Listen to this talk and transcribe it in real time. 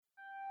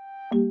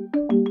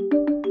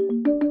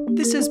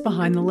This is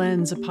Behind the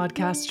Lens, a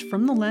podcast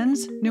from The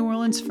Lens, New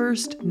Orleans'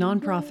 first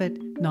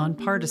nonprofit,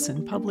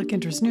 nonpartisan public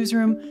interest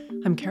newsroom.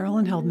 I'm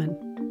Carolyn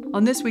Heldman.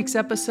 On this week's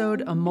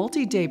episode, a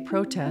multi-day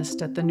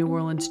protest at the New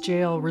Orleans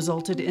jail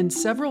resulted in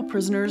several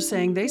prisoners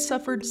saying they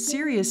suffered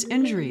serious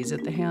injuries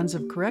at the hands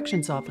of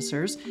corrections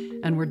officers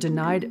and were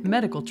denied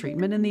medical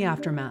treatment in the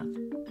aftermath.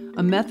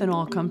 A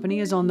methanol company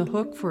is on the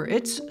hook for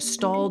its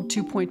stalled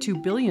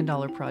 $2.2 billion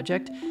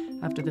project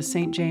after the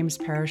St. James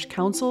Parish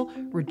Council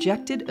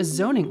rejected a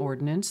zoning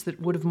ordinance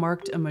that would have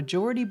marked a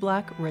majority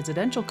Black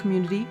residential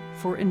community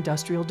for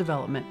industrial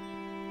development.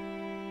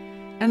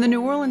 And the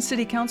New Orleans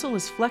City Council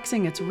is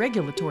flexing its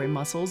regulatory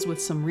muscles with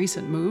some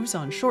recent moves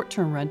on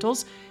short-term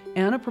rentals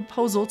and a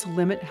proposal to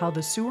limit how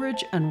the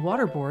Sewerage and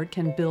Water Board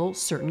can bill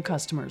certain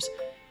customers.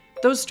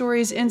 Those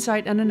stories,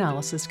 insight, and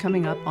analysis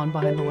coming up on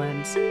Behind the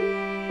Lens.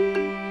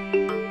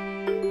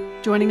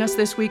 Joining us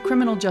this week,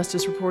 criminal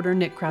justice reporter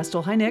Nick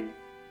Krastel. Hi, Nick.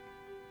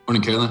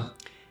 Morning, Carolyn.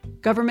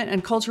 Government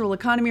and cultural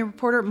economy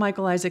reporter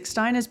Michael Isaac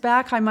Stein is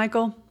back. Hi,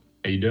 Michael.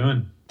 How you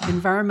doing?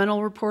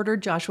 Environmental reporter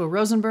Joshua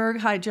Rosenberg.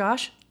 Hi,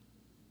 Josh.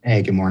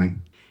 Hey, good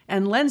morning.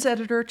 And Lens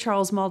editor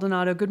Charles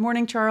Maldonado. Good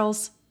morning,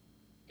 Charles.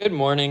 Good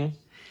morning.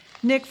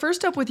 Nick,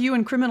 first up with you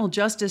in criminal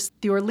justice,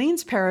 the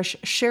Orleans Parish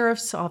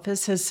Sheriff's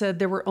Office has said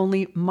there were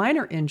only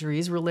minor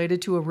injuries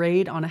related to a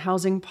raid on a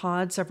housing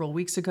pod several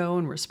weeks ago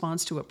in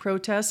response to a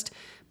protest,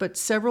 but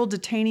several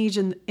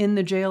detainees in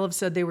the jail have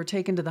said they were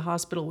taken to the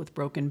hospital with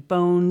broken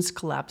bones,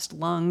 collapsed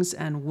lungs,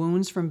 and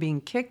wounds from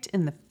being kicked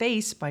in the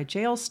face by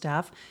jail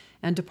staff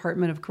and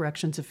Department of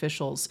Corrections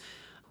officials.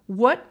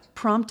 What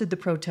prompted the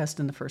protest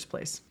in the first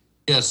place?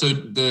 Yeah, so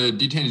the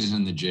detainees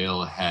in the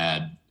jail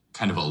had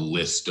kind of a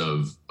list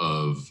of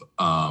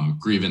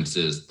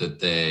grievances that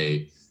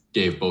they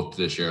gave both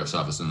to the sheriff's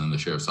office, and then the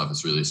sheriff's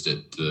office released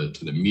it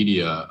to the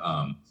media,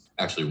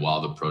 actually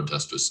while the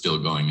protest was still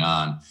going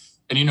on.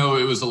 And, you know,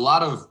 it was a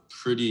lot of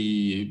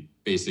pretty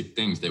basic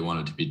things. They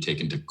wanted to be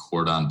taken to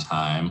court on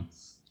time.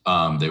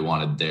 They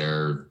wanted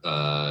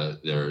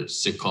their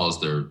sick calls,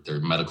 their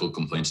medical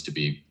complaints to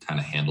be kind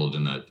of handled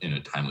in a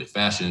timely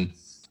fashion.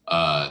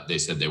 They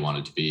said they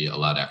wanted to be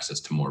allowed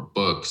access to more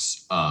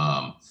books.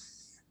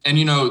 And,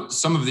 you know,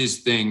 some of these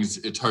things,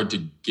 it's hard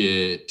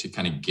to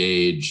kind of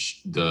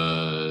gauge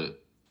the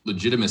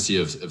legitimacy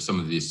of some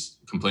of these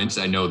complaints.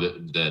 I know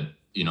that,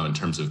 you know, in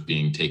terms of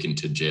being taken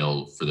to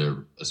jail for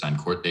their assigned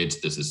court dates,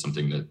 this is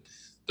something that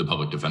the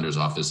public defender's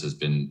office has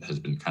been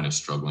kind of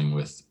struggling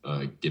with,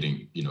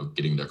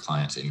 getting their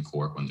clients in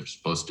court when they're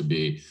supposed to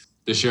be.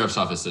 The sheriff's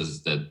office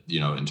says that, you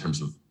know, in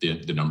terms of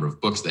the number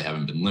of books, they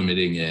haven't been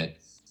limiting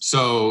it.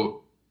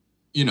 So,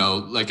 you know,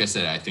 like I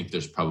said, I think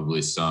there's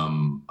probably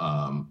some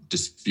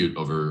dispute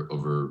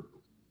over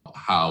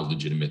how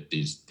legitimate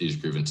these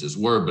grievances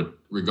were. But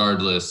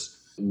regardless,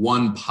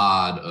 one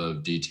pod of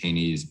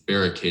detainees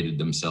barricaded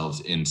themselves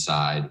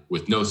inside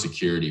with no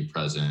security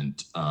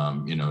present,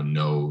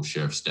 no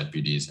sheriff's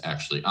deputies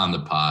actually on the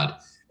pod,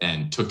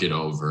 and took it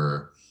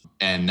over.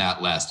 And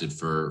that lasted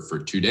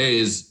for 2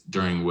 days,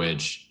 during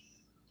which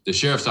the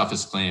sheriff's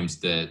office claims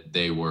that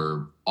they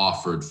were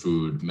offered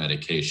food,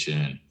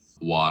 medication,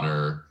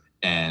 water,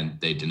 and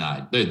they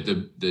denied.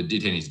 The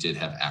detainees did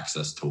have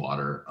access to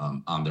water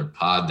on their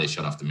pod. They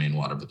shut off the main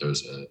water, but there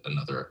was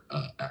another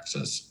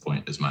access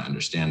point, is my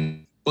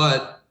understanding.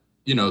 But,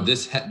 you know,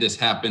 this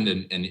happened,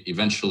 and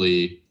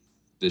eventually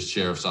the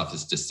sheriff's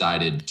office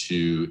decided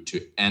to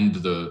end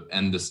the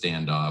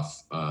standoff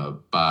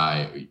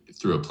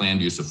through a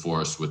planned use of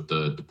force with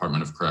the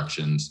Department of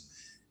Corrections,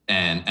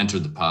 and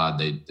entered the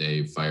pod.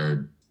 They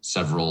fired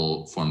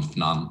several forms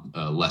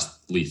of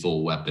less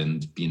lethal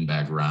weapons,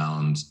 beanbag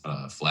rounds,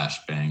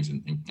 flashbangs,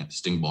 and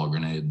sting ball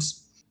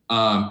grenades,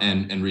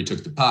 and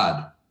retook the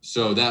pod.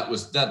 So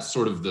that's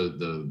sort of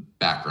the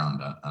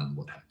background on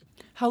what happened.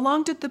 How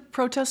long did the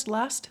protest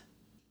last?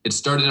 It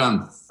started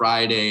on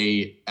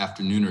Friday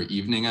afternoon or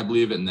evening, I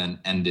believe, and then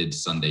ended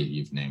Sunday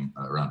evening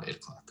around 8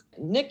 o'clock.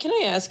 Nick, can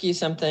I ask you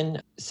something?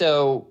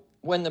 So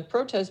when the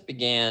protest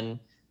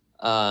began,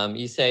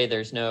 you say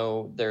there's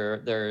no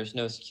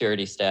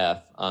security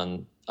staff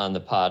on the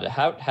pod.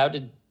 How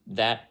did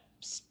that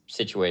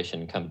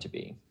situation come to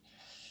be?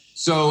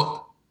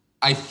 So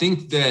I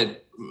think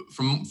that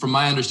from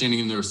my understanding,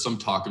 and there was some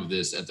talk of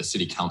this at the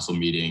city council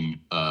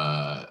meeting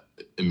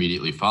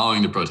immediately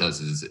following the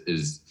protest,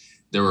 is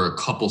there were a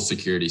couple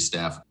security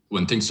staff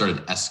when things started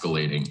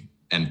escalating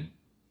and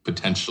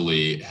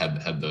potentially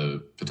had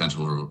the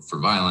potential for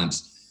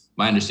violence.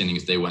 My understanding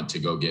is they went to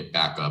go get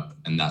backup,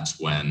 and that's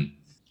when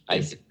they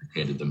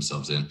barricaded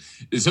themselves in.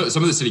 So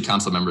some of the city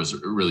council members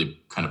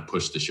really kind of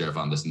pushed the sheriff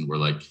on this and were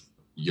like,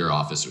 your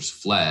officers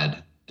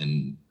fled.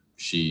 And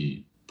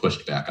she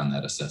pushed back on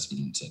that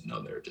assessment and said,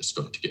 no, they're just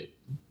going to get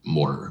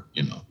more,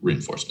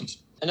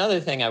 reinforcements. Another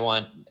thing I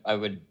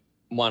would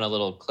want a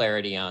little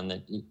clarity on,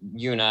 that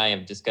you and I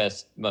have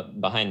discussed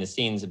behind the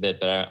scenes a bit,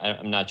 but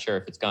I'm not sure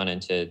if it's gone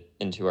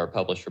into our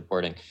published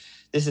reporting.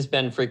 This has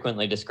been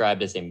frequently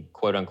described as a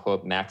quote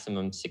unquote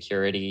maximum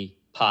security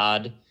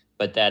pod,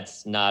 but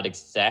that's not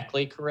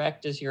exactly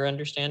correct, is your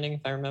understanding,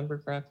 if I remember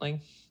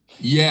correctly?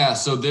 Yeah,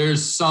 so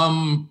there's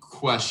some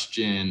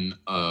question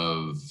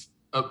of,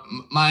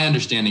 my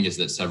understanding is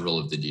that several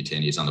of the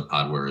detainees on the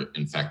pod were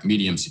in fact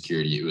medium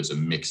security. It was a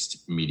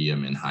mixed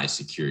medium and high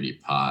security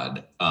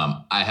pod.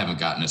 I haven't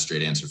gotten a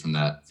straight answer from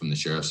the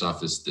sheriff's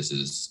office. This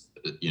is,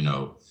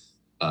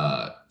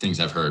 things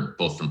I've heard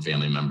both from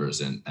family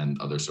members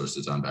and other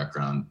sources on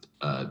background,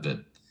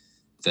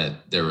 that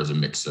there was a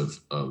mix of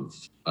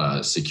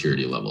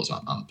security levels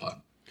on the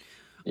pod.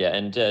 Yeah,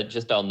 and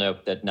just I'll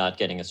note that not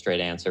getting a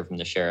straight answer from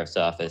the sheriff's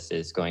office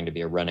is going to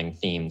be a running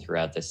theme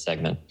throughout this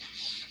segment.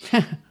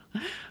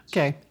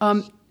 Okay.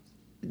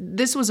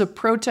 This was a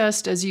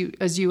protest, as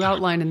you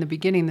outlined in the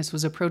beginning. This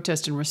was a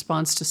protest in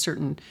response to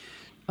certain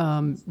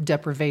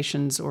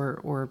deprivations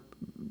or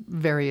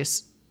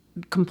various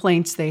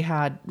complaints they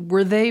had.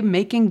 Were they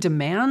making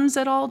demands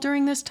at all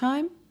during this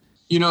time?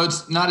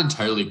 It's not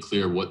entirely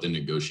clear what the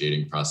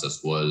negotiating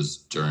process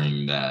was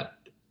during that.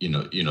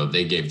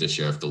 They gave the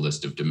sheriff the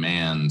list of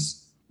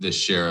demands. The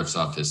sheriff's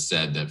office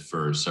said that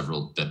for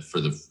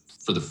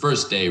the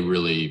first day,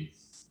 really,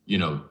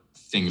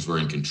 things were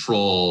in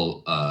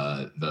control.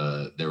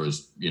 There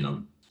was,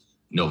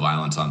 no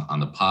violence on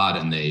the pod,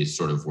 and they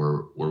sort of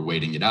were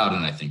waiting it out.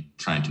 And I think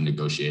trying to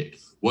negotiate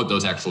what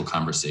those actual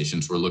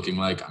conversations were looking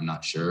like, I'm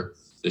not sure.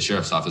 The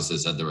sheriff's office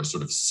has said there were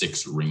sort of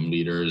 6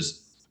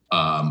 ringleaders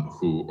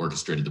who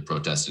orchestrated the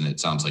protest, and it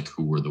sounds like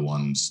who were the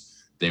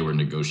ones they were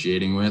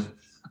negotiating with.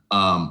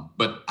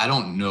 But I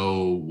don't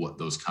know what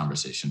those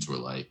conversations were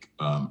like,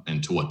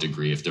 and to what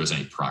degree, if there was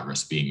any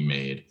progress being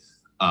made.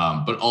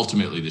 But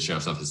ultimately, the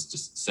sheriff's office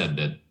just said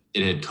that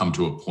it had come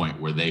to a point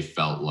where they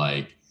felt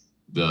like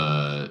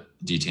the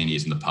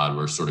detainees in the pod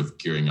were sort of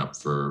gearing up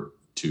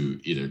to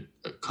either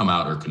come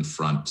out or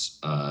confront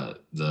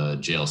the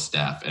jail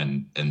staff,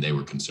 and they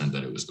were concerned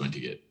that it was going to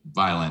get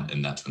violent,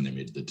 and that's when they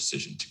made the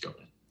decision to go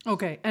in.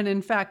 Okay, and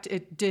in fact,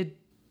 it did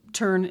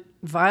turn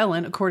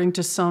violent. According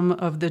to some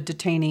of the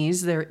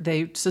detainees,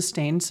 they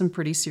sustained some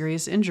pretty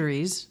serious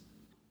injuries.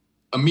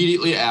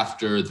 Immediately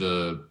after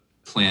the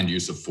planned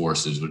use of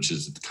forces, which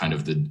is kind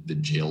of the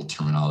jail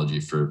terminology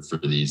for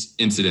these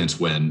incidents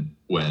when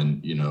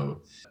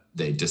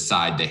they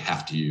decide they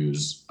have to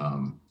use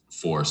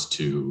force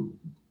to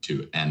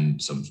end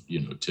some,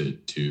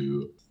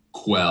 to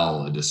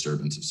quell a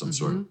disturbance of some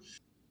sort.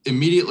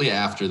 Immediately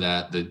after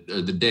that, the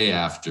day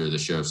after, the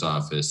sheriff's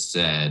office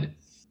said,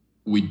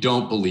 we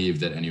don't believe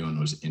that anyone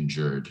was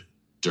injured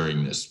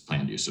during this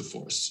planned use of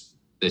force.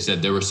 They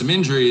said there were some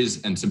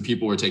injuries and some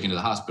people were taken to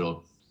the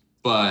hospital,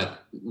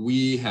 but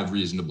we have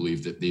reason to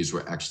believe that these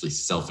were actually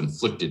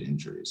self-inflicted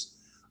injuries.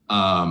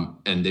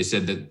 And they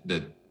said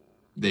that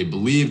they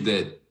believed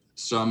that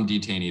some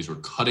detainees were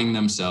cutting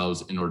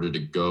themselves in order to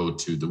go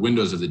to the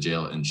windows of the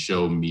jail and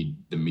show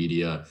the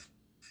media.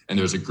 And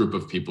there was a group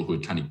of people who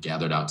had kind of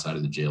gathered outside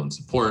of the jail in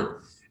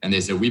support. And they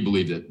said, we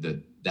believe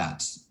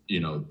that's,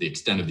 the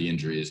extent of the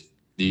injuries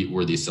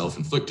were these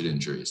self-inflicted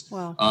injuries.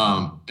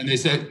 Wow. And they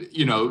said,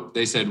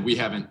 we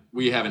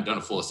haven't done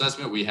a full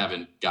assessment. We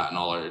haven't gotten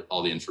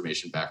all the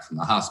information back from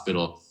the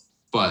hospital,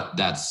 but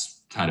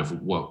that's kind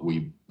of what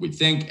we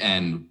think.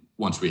 And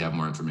once we have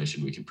more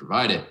information, we can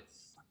provide it.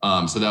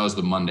 So that was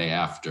the Monday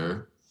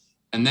after.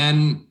 And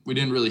then we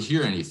didn't really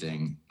hear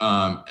anything.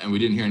 And we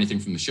didn't hear anything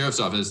from the sheriff's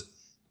office.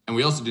 And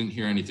we also didn't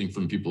hear anything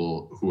from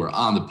people who were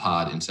on the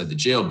pod inside the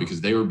jail because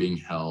they were being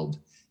held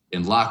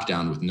in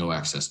lockdown with no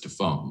access to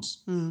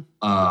phones. And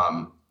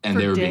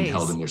they were being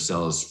held in their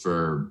cells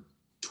for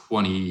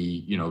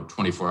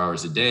 24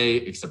 hours a day,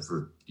 except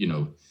for,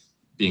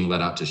 being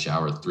let out to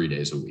shower 3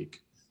 days a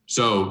week.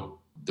 So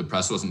the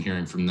press wasn't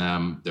hearing from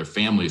them. Their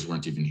families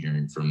weren't even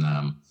hearing from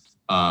them.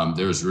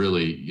 There was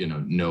really,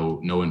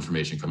 no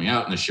information coming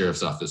out, and the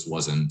sheriff's office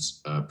wasn't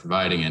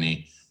providing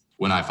any.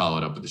 When I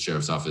followed up with the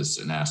sheriff's office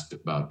and asked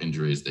about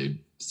injuries,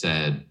 they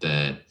said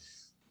that,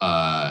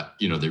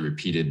 they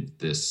repeated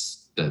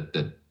this,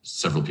 that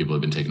several people had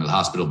been taken to the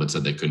hospital, but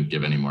said they couldn't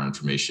give any more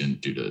information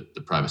due to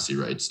the privacy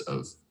rights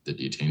of the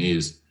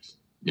detainees.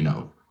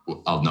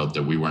 I'll note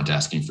that we weren't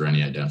asking for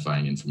any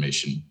identifying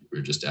information. We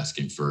were just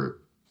asking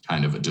for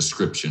kind of a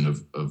description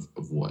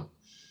of what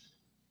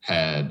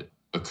had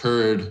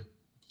occurred.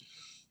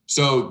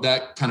 So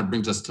that kind of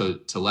brings us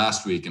to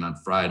last week. And on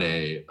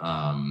Friday,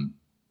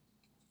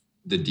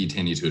 the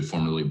detainees who had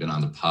formerly been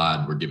on the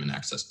pod were given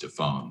access to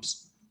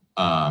phones.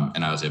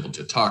 And I was able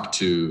to talk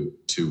to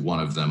one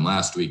of them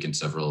last week and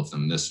several of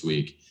them this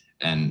week.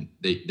 And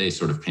they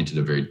sort of painted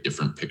a very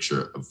different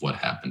picture of what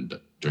happened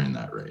during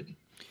that raid.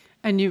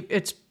 And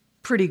it's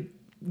pretty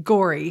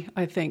gory,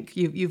 I think.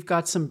 You've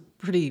got some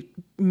pretty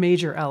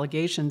major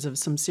allegations of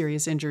some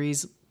serious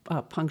injuries,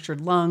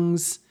 punctured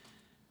lungs,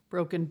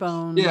 broken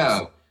bones.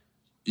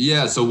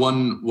 Yeah. So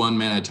one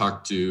man I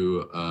talked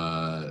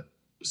to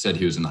said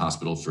he was in the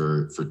hospital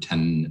for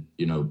 10,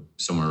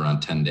 somewhere around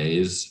 10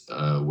 days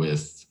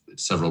with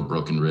several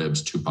broken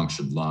ribs, 2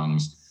 punctured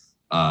lungs.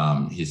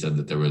 He said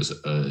that there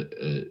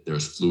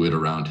was fluid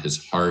around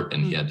his heart,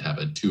 and he had to have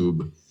a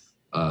tube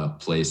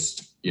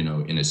placed,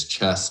 in his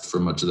chest for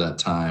much of that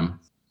time.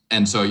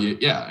 And so,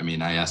 yeah, I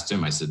mean, I asked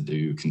him, I said, do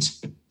you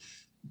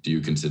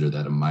consider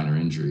that a minor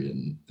injury?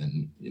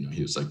 And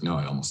he was like, no,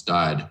 I almost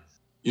died.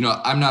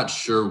 I'm not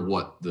sure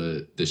what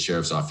the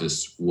sheriff's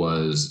office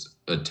was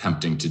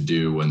attempting to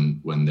do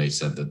when they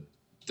said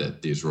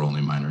that these were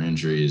only minor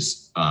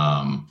injuries.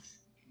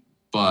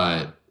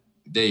 But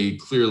they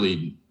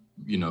clearly,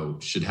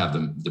 should have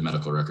the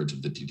medical records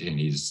of the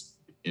detainees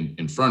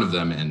in front of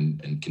them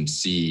and can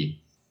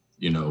see,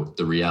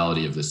 the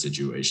reality of the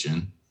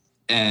situation.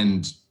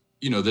 And,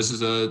 this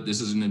is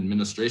an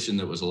administration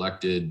that was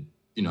elected,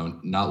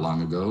 not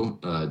long ago,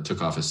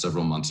 took office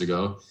several months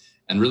ago,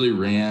 and really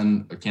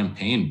ran a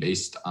campaign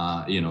based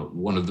on,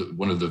 one of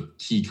the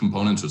key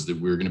components was that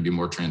we were going to be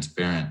more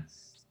transparent.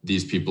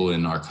 These people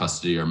in our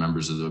custody are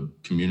members of the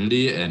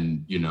community,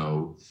 and,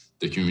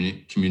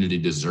 the community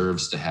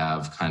deserves to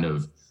have kind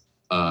of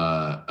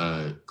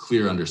a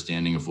clear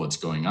understanding of what's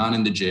going on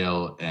in the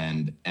jail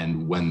and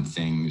when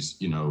things,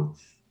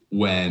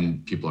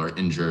 when people are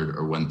injured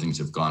or when things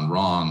have gone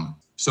wrong.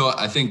 So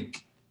I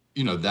think,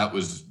 that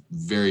was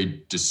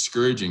very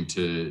discouraging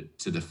to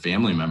the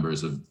family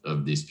members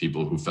of these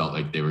people who felt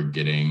like they were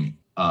getting,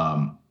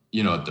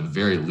 at the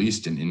very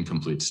least, an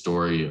incomplete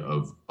story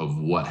of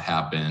what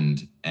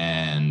happened,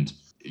 and,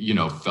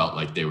 felt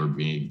like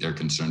their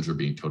concerns were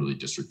being totally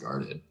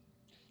disregarded.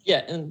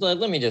 Yeah, and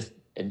let me just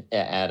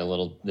add a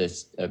little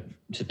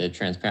to the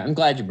transparent. I'm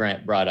glad you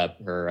brought up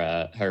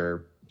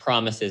her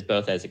promises,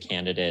 both as a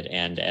candidate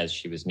and as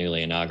she was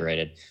newly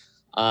inaugurated.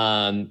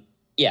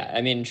 Yeah,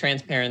 I mean,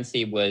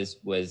 transparency was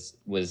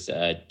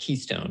a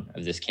keystone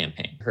of this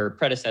campaign. Her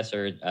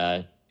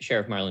predecessor,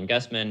 Sheriff Marlin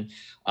Gusman,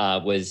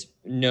 was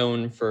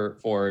known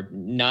for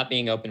not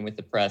being open with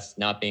the press,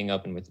 not being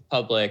open with the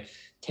public,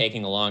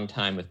 taking a long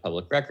time with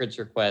public records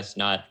requests,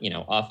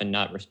 often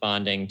not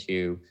responding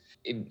to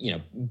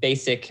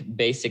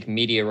basic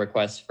media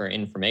requests for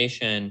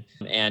information.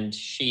 And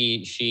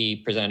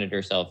she presented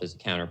herself as a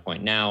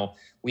counterpoint. Now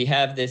we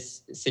have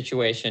this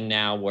situation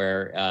now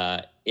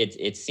where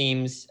it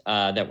seems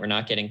that we're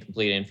not getting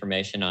complete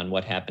information on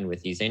what happened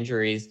with these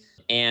injuries.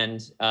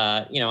 And,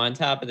 on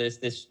top of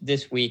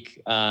this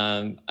week,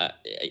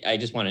 I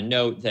just want to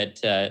note that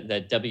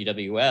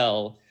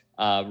WWL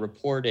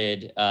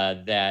reported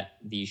that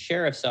the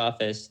sheriff's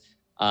office,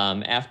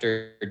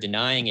 after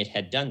denying it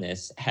had done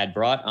this, had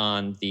brought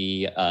on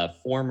the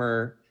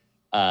former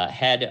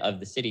head of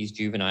the city's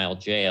juvenile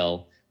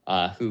jail,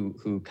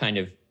 who kind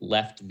of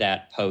left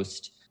that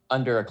post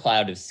under a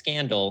cloud of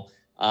scandal.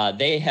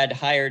 They had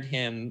hired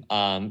him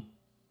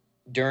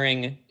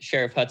during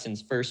Sheriff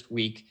Hudson's first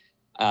week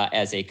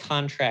as a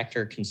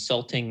contractor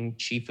consulting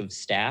chief of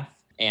staff.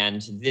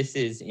 And this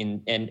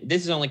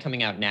is only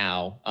coming out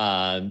now,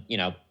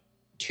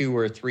 2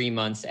 or 3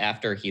 months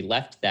after he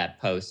left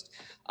that post,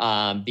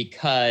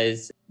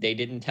 because they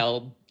didn't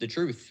tell the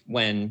truth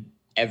when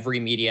every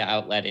media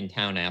outlet in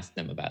town asked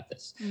them about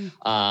this.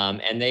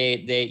 And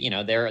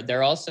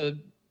they're also,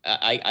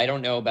 I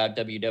don't know about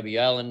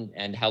WWL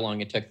and how long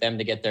it took them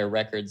to get their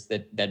records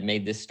that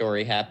made this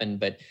story happen,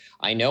 but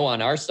I know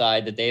on our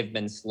side that they've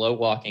been slow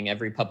walking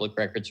every public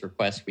records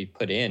request we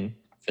put in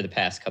for the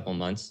past couple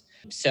months.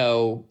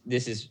 So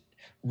this is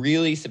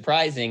really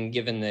surprising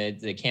given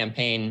the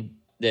campaign,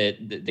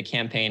 the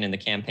campaign and the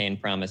campaign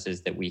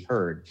promises that we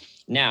heard.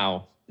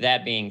 Now,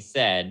 that being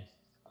said,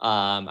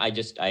 I'll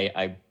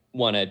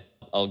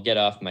get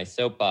off my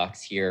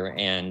soapbox here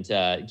and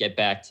get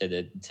back to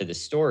the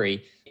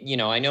story.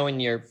 I know in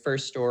your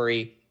first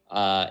story,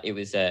 it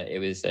was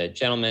a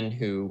gentleman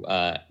who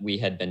we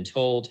had been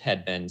told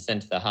had been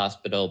sent to the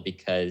hospital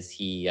because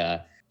he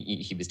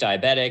was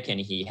diabetic and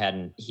he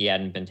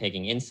hadn't been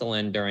taking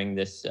insulin during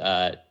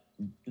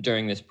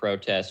this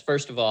protest.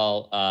 First of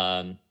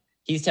all,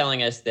 he's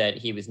telling us that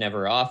he was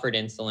never offered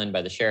insulin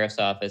by the sheriff's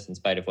office, in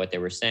spite of what they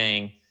were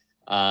saying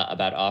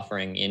about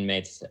offering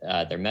inmates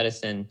their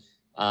medicine.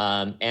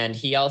 And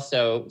he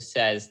also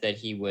says that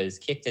he was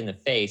kicked in the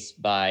face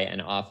by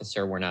an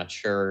officer. We're not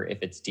sure if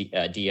it's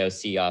a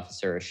DOC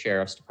officer or a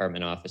sheriff's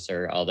department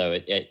officer, although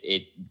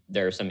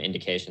there are some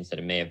indications that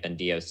it may have been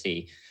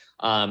DOC.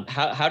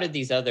 How did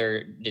these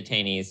other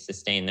detainees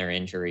sustain their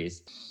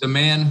injuries? The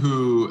man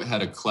who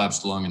had a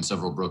collapsed lung and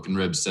several broken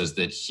ribs says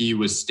that he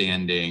was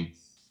standing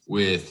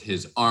with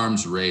his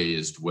arms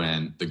raised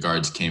when the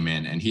guards came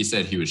in, and he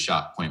said he was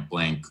shot point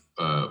blank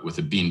with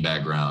a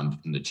beanbag round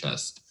in the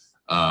chest.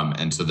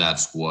 And so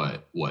that's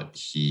what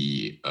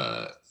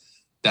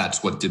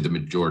did the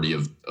majority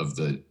of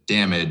the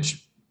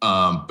damage.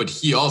 But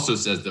he also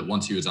says that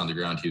once he was on the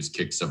ground, he was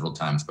kicked several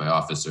times by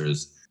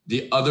officers.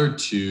 The other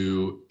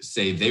two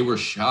say they were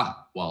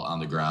shot while on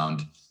the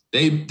ground.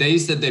 They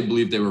said they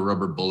believe they were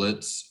rubber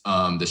bullets.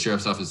 The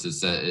sheriff's office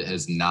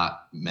has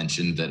not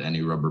mentioned that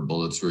any rubber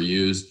bullets were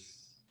used.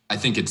 I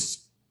think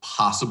it's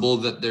possible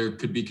that there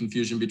could be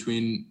confusion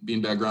between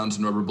beanbag rounds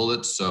and rubber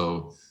bullets.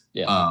 So,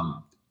 yeah.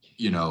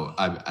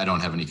 I don't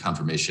have any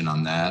confirmation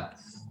on that.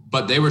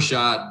 But they were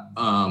shot.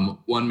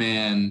 One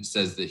man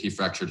says that he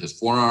fractured his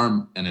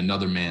forearm, and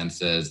another man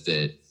says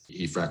that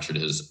he fractured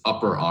his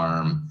upper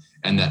arm,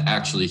 and that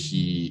actually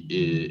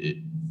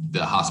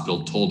the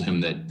hospital told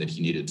him that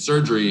he needed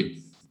surgery.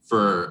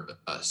 For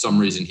some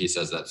reason, he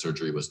says that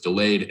surgery was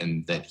delayed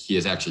and that he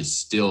is actually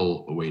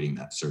still awaiting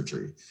that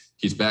surgery.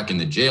 He's back in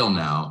the jail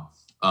now,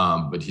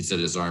 but he said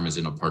his arm is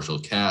in a partial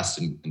cast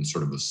and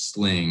sort of a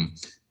sling,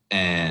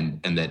 and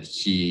that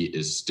he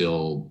is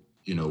still,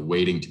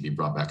 waiting to be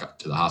brought back up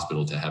to the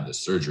hospital to have this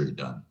surgery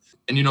done.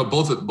 And,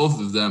 both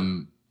of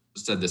them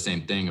said the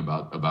same thing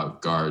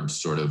about guards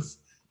sort of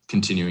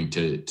continuing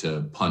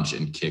to punch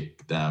and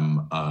kick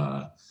them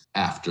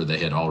after they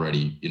had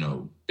already,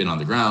 been on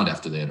the ground,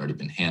 after they had already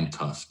been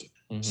handcuffed.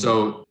 Mm-hmm.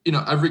 So,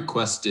 I've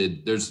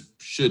requested there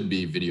should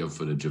be video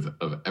footage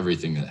of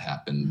everything that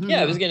happened.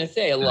 Yeah, I was going to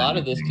say a lot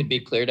of this could be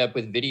cleared up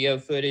with video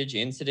footage,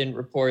 incident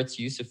reports,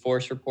 use of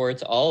force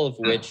reports, all of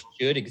which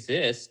should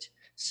exist.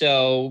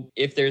 So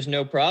if there's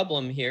no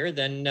problem here,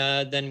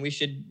 then we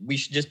should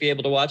just be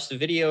able to watch the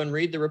video and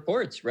read the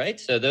reports, right?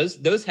 So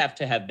those have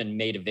to have been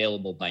made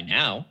available by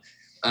now.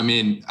 I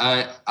mean,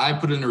 I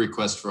put in a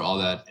request for all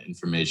that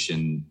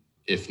information,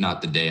 if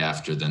not the day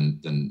after,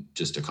 then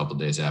just a couple of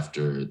days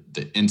after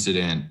the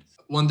incident.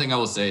 One thing I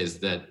will say is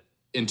that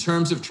in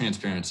terms of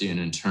transparency and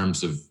in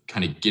terms of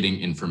kind of getting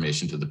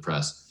information to the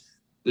press,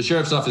 the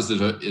sheriff's office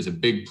is a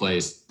big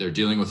place. They're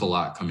dealing with a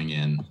lot coming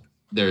in.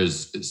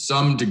 There's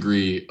some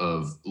degree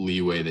of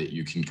leeway that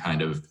you can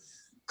kind of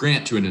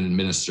grant to an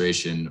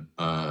administration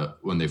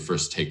when they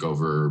first take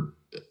over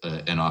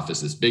an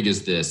office as big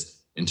as this,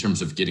 in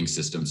terms of getting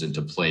systems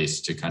into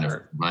place to kind of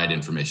provide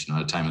information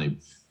in a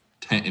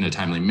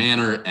timely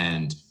manner,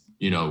 and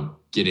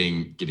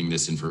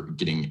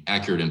getting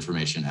accurate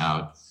information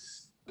out.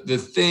 The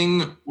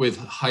thing with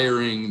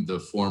hiring the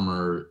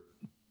former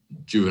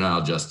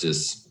Juvenile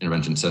Justice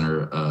Intervention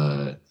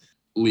Center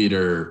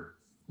leader,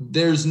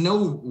 there's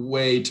no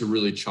way to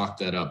really chalk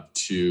that up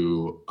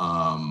to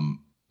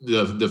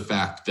the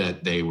fact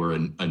that they were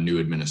a new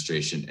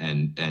administration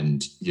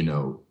and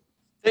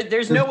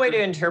There's no way to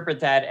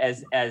interpret that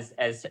as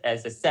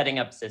a setting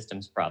up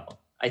systems problem,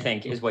 I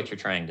think, is what you're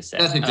trying to say.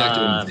 That's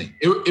exactly what I'm saying.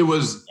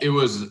 It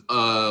was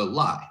a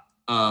lie.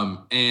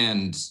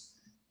 And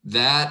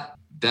that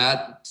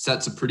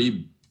sets a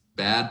pretty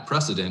bad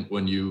precedent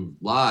when you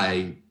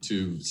lie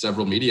to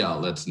several media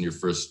outlets in your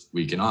first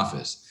week in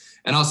office.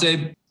 And I'll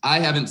say, I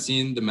haven't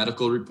seen the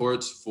medical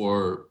reports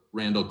for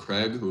Randall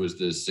Craig, who is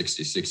the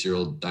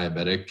 66-year-old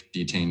diabetic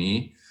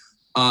detainee.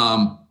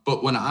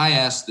 But when I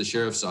asked the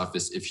sheriff's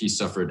office if he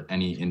suffered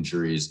any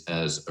injuries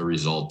as a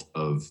result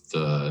of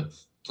the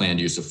planned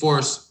use of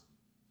force,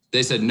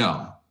 they said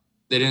no.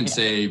 They didn't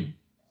say,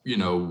 They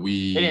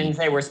didn't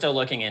say we're still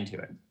looking into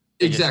it.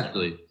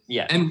 Exactly.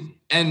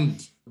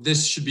 And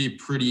this should be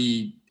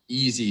pretty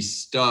easy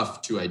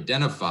stuff to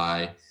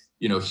identify.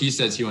 He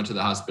says he went to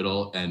the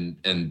hospital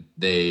and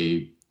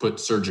they put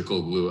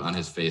surgical glue on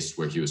his face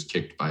where he was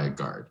kicked by a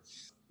guard.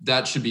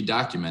 That should be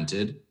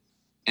documented.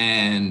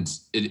 And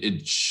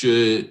it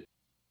should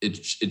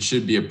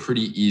be a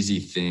pretty easy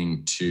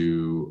thing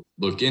to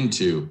look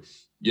into.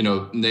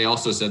 They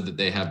also said that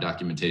they have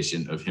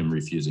documentation of him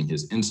refusing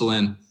his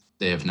insulin.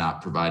 They have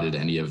not provided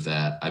any of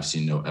that. I've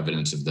seen no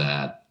evidence of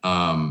that.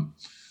 And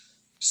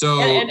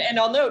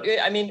I'll note,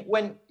 I mean,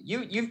 when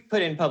you've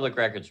put in public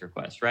records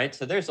requests, right?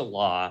 So there's a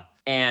law,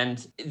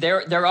 and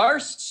there are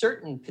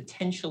certain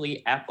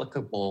potentially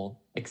applicable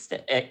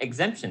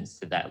exemptions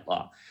to that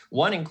law.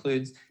 One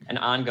includes an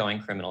ongoing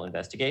criminal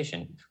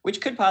investigation,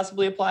 which could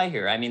possibly apply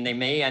here. I mean, they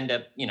may end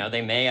up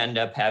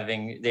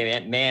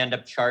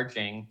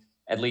charging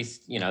at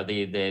least,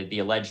 the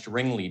alleged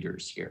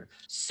ringleaders here.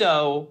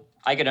 So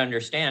I could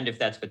understand if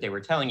that's what they were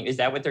telling you. Is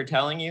that what they're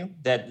telling you,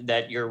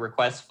 that your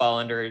requests fall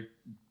under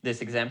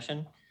this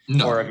exemption?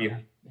 No. Or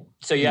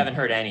so you haven't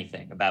heard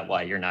anything about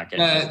why you're not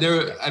getting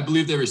I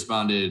believe they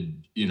responded,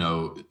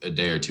 a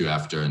day or two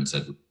after and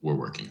said, we're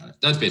working on it.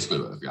 That's basically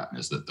what I've gotten,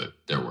 is that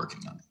they're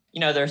working on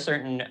it. There are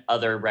certain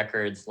other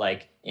records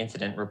like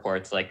incident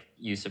reports, like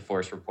use of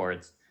force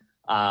reports,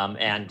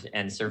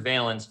 and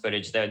surveillance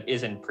footage that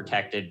isn't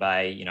protected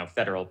by,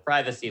 federal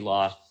privacy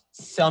law,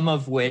 some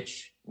of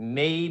which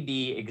may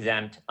be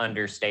exempt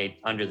under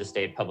the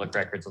state public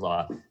records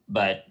law,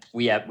 but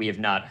we have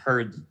not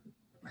heard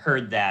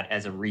that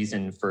as a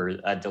reason for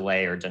a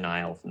delay or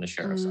denial from the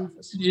sheriff's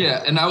office.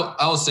 Yeah, and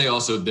I'll say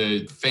also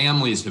the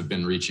families have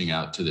been reaching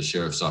out to the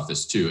sheriff's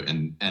office too,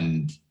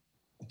 and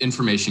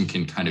information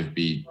can kind of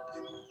be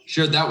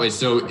shared that way.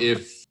 So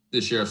if the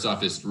sheriff's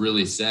office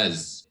really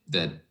says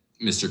that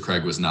Mr.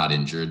 Craig was not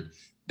injured,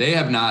 they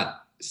have not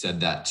said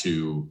that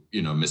to,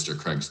 Mr.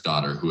 Craig's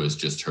daughter, who has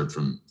just heard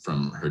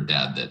from her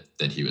dad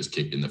that he was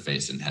kicked in the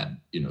face and had,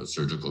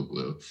 surgical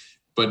glue.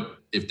 But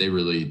if they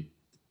really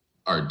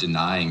are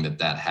denying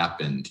that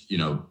happened,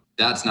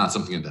 that's not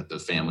something that the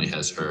family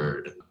has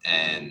heard.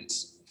 And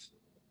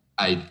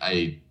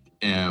I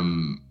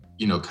am,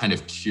 kind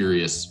of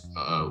curious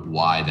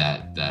why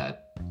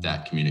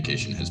that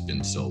communication has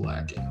been so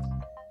lacking.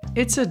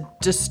 It's a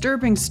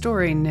disturbing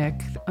story,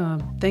 Nick.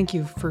 Thank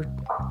you for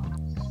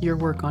your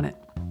work on it.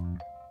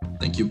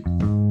 Thank you.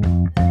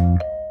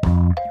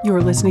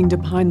 You're listening to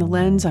Behind the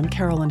Lens. I'm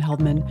Carolyn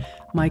Heldman.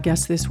 My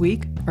guests this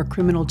week are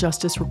criminal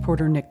justice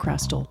reporter Nick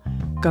Krastel,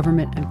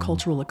 government and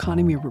cultural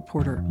economy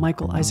reporter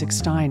Michael Isaac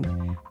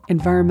Stein,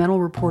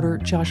 environmental reporter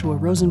Joshua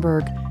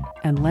Rosenberg,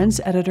 and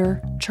Lens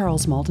editor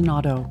Charles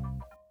Maldonado.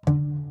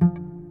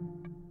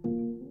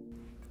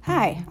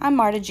 Hi, I'm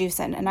Marta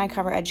Jewson, and I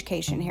cover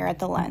education here at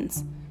The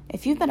Lens.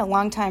 If you've been a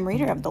longtime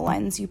reader of The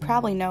Lens, you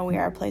probably know we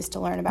are a place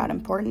to learn about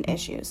important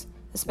issues,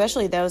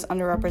 especially those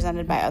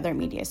underrepresented by other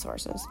media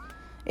sources.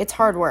 It's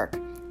hard work,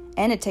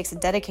 and it takes a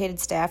dedicated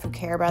staff who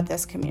care about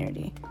this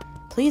community.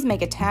 Please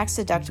make a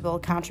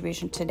tax-deductible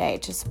contribution today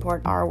to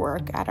support our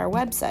work at our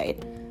website,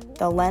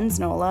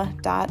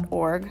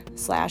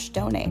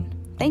 thelensnola.org/donate.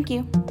 Thank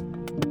you.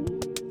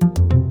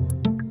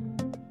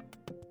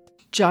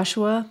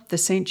 Joshua, the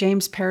St.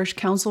 James Parish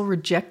Council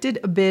rejected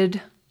a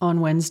bid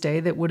on Wednesday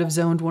that would have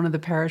zoned one of the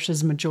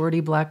parish's majority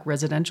Black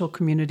residential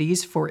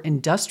communities for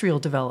industrial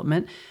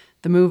development.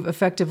 The move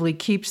effectively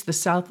keeps the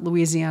South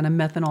Louisiana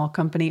Methanol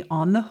Company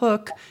on the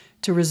hook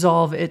to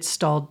resolve its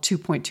stalled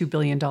 $2.2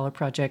 billion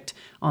project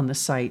on the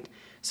site.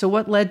 So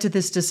what led to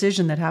this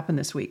decision that happened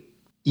this week?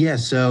 Yeah,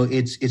 so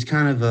it's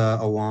kind of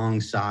a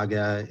long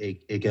saga.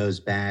 It goes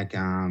back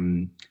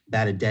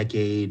about a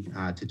decade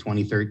to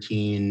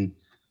 2013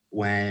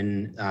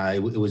 when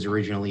it was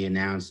originally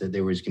announced that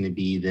there was going to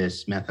be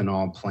this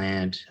methanol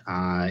plant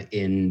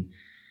in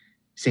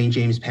St.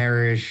 James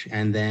Parish,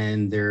 and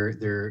then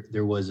there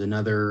was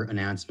another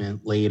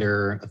announcement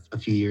later, a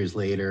few years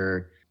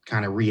later,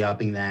 kind of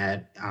re-upping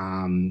that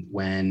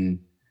when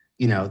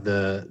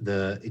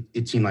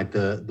it seemed like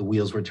the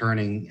wheels were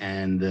turning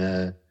and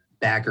the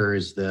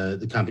backers,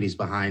 the companies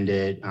behind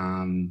it,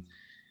 there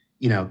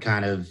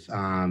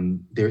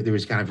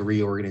was kind of a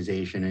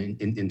reorganization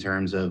in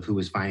terms of who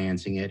was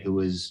financing it, who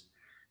was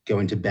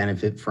going to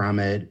benefit from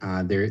it.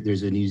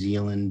 There's a New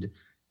Zealand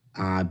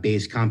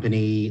based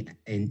company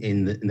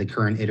in the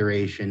current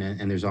iteration,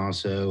 and there's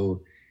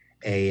also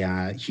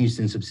a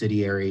Houston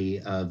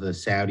subsidiary of a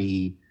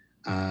Saudi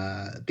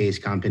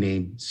based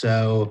company.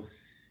 So,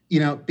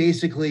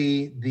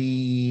 basically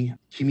the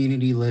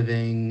community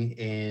living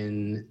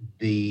in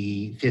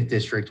the 5th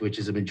District, which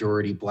is a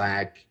majority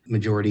Black,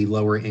 majority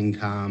lower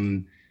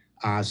income,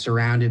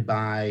 surrounded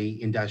by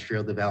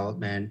industrial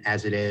development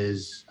as it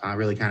is,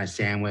 really kind of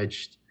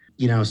sandwiched,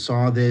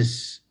 saw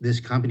this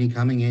company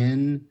coming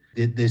in.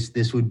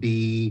 This would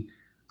be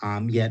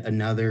yet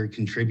another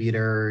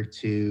contributor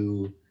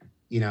to,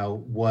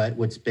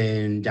 what's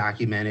been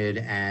documented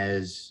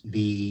as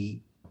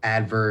the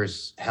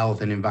adverse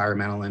health and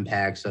environmental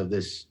impacts of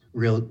this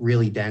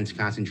really dense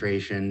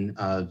concentration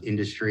of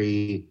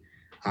industry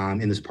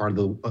in this part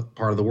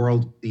of the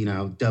world.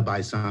 Dubbed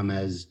by some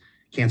as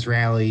Cancer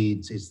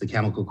Alley. It's the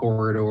chemical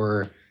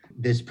corridor.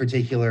 This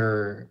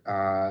particular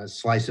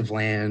slice of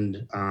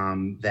land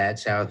that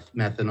South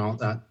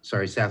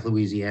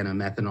Louisiana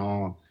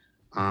Methanol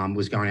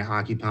was going to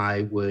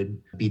occupy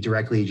would be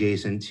directly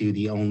adjacent to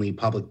the only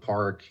public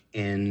park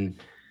in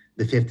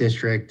the 5th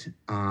District.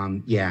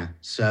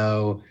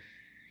 So,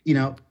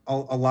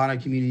 a lot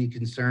of community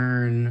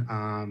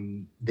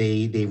concern.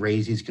 They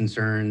raise these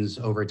concerns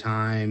over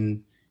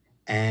time,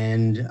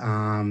 and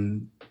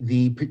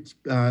the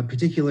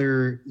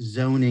particular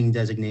zoning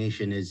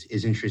designation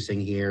is interesting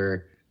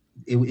here.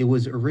 It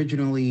was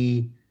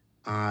originally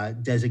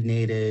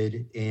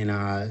designated in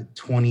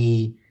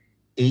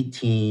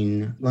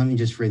 2018. Let me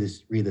just read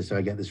this so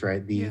I get this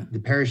right.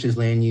 The parish's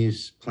land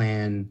use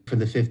plan for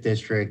the 5th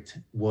District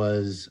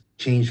was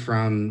changed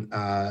from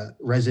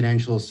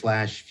residential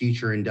 /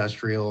 future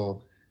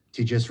industrial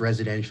to just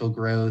residential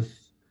growth,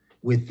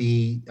 with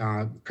the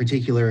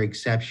particular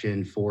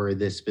exception for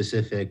this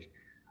specific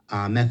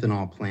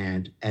methanol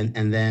plant.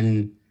 And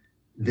then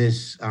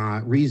this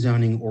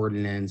rezoning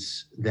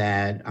ordinance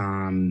that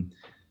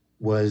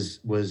was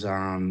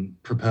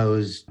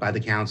proposed by the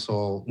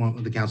council, one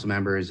of the council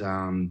members,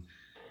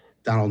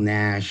 Donald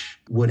Nash,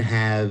 would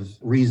have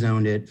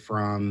rezoned it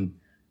from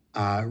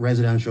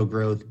residential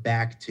growth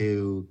back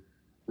to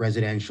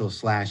residential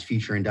 /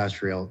 future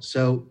industrial.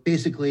 So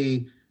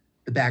basically,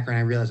 the background,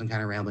 I realize I'm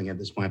kind of rambling at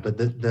this point, but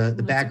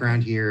the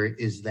background here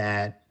is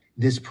that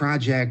this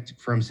project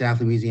from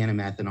South Louisiana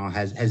Methanol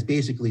has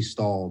basically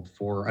stalled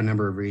for a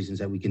number of reasons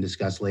that we can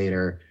discuss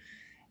later.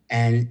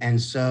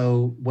 And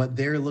so what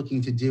they're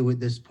looking to do at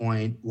this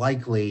point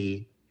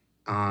likely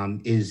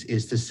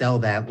is to sell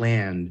that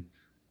land.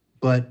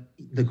 But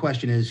the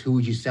question is, who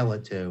would you sell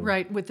it to?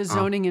 Right, with the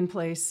zoning in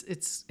place,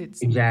 it's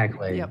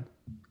exactly. Yep.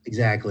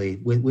 Exactly.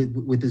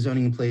 With the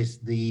zoning in place,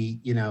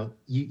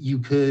 you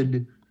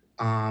could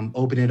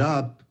open it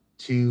up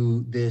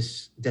to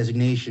this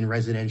designation,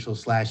 residential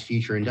 /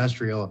 future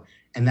industrial,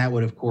 and that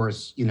would, of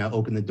course,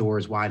 open the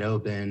doors wide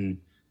open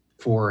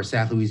for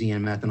South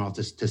Louisiana Methanol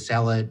to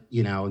sell it,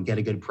 and get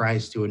a good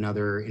price to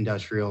another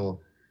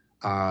industrial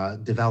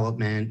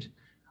development,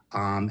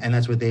 and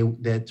that's what they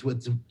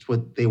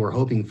were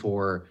hoping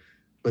for.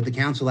 But the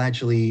council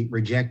actually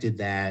rejected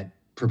that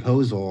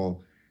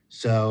proposal.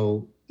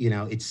 So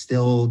it's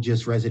still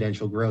just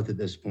residential growth at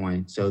this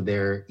point. So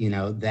they're,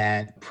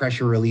 that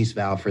pressure release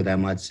valve for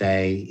them, let's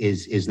say,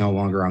 is no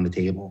longer on the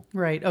table.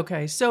 Right.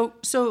 Okay. So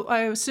I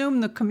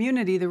assume the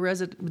community, the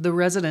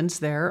residents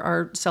there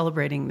are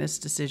celebrating this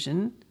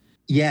decision.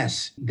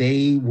 Yes,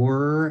 they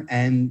were,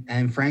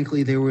 and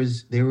frankly, there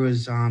was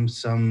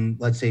some,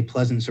 let's say,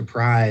 pleasant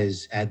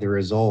surprise at the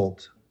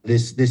result.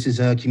 This is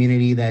a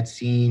community that's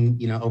seen,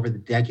 over the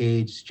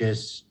decades,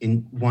 just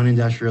in one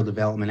industrial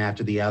development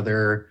after the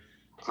other.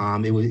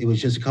 It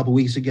was just a couple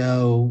weeks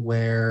ago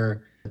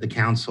where the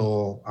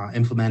council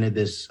implemented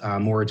this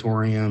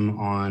moratorium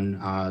on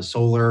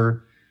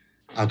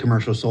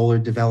commercial solar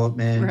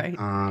development. Right.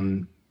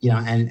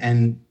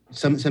 And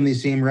some of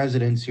these same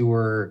residents who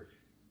were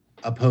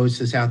opposed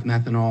to South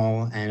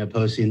Methanol and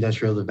opposed to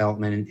industrial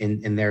development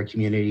in their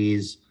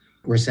communities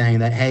were saying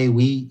that, hey,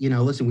 we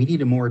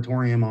need a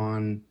moratorium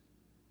on,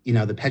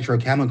 the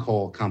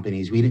petrochemical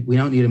companies. We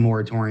don't need a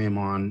moratorium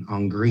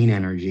on green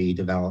energy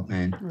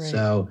development. Right.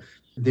 So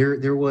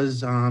there was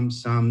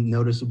some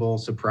noticeable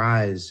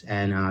surprise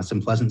and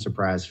some pleasant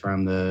surprise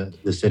from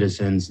the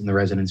citizens and the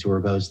residents who were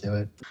opposed to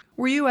it.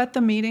 Were you at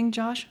the meeting,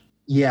 Josh?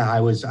 Yeah, I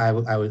was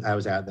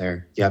out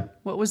there. Yep.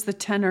 What was the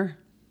tenor?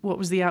 What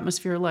was the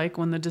atmosphere like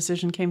when the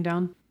decision came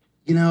down?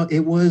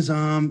 It was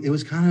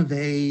kind of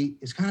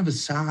a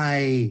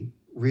sigh,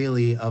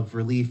 really, of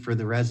relief for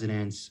the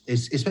residents,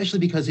 especially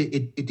because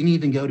it didn't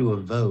even go to a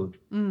vote.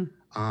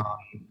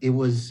 It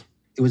was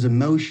a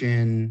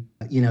motion,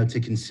 to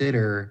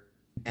consider,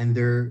 and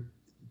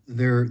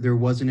there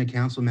wasn't a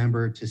council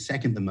member to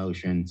second the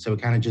motion, so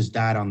it kind of just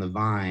died on the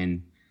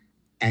vine,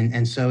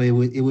 and so it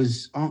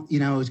was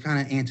kind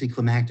of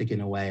anticlimactic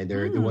in a way.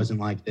 There wasn't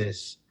like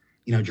this,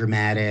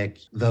 dramatic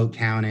vote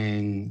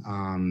counting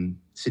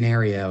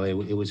scenario.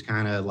 It was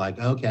kind of like,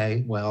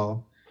 okay,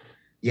 well,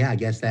 yeah, I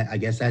guess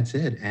that's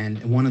it.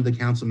 And one of the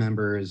council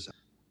members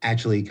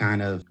actually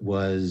kind of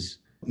was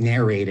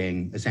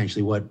narrating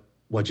essentially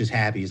what just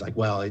happened. He's like,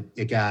 well,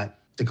 it got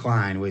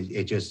declined.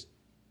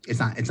 It's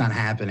not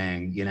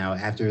happening.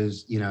 After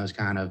it's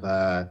kind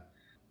of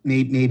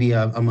maybe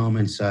a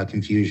moment's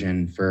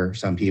confusion for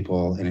some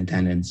people in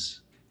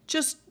attendance.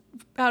 Just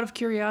out of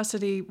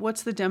curiosity,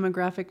 what's the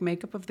demographic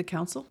makeup of the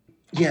council?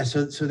 Yeah,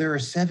 so there are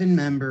 7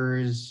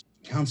 members.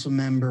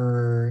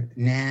 Councilmember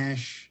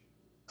Nash,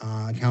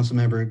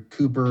 Councilmember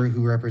Cooper,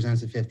 who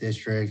represents the 5th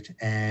District,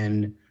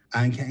 and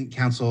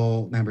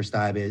Councilmember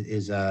Steib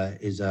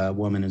is a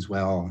woman as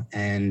well.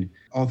 And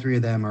all 3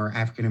 of them are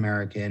African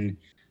American.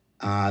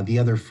 The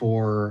other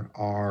 4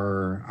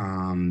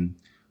 are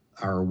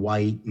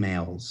white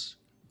males,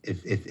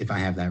 if I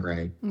have that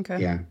right. Okay.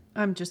 Yeah.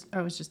 I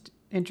was just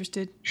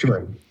interested.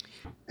 Sure.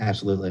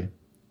 Absolutely.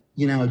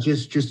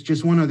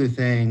 Just one other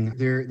thing.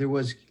 There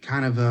was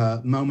kind of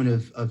a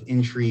moment of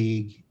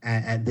intrigue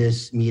at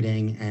this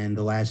meeting and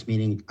the last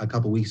meeting a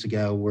couple weeks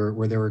ago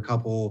where there were a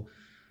couple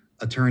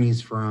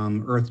attorneys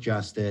from Earth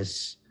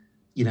Justice,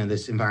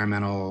 this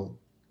environmental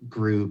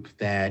group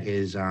that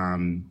is,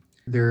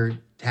 their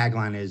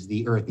tagline is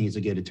 "The Earth needs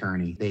a good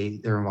attorney."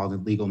 They're involved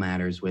in legal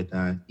matters with,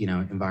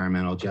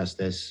 environmental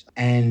justice.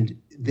 And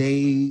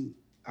they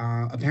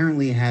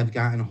apparently have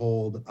gotten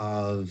hold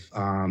of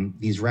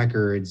these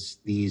records,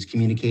 these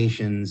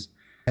communications.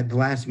 At the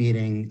last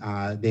meeting,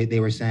 they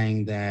were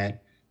saying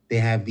that they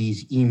have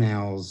these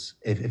emails,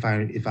 if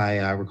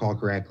I recall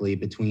correctly,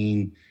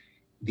 between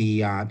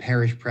the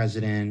parish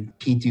president,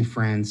 Pete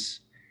Dufresne,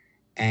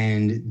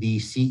 and the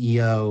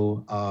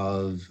CEO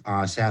of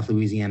South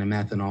Louisiana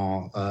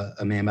Methanol,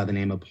 a man by the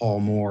name of Paul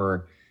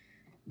Moore,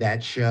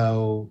 that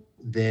show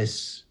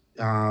this,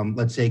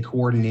 let's say,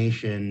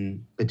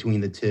 coordination between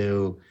the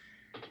two.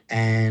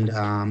 And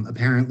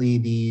apparently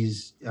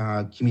these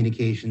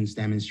communications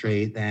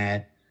demonstrate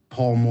that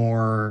Paul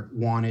Moore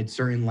wanted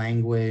certain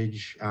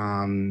language,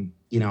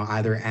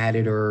 either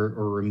added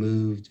or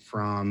removed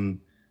from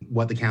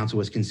what the council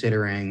was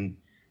considering.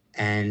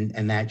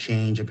 And that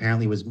change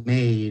apparently was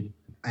made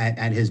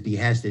at his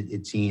behest,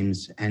 it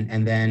seems.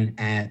 And then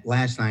at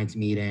last night's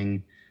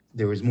meeting,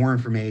 there was more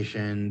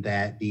information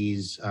that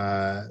these,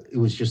 it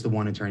was just the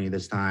one attorney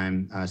this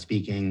time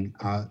speaking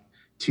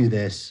to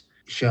this,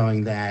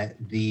 showing that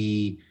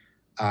the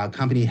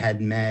company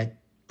had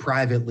met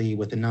privately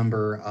with a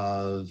number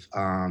of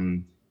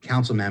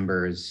council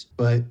members.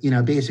 But,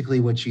 basically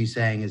what she's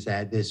saying is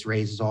that this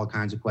raises all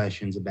kinds of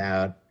questions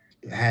about,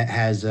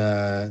 has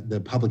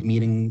the public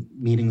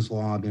meetings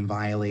law been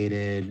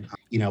violated?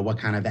 What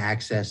kind of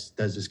access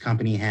does this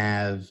company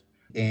have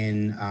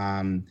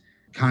in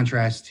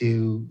contrast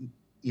to,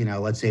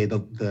 let's say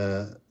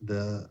the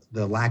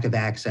lack of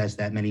access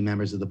that many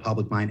members of the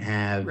public might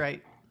have?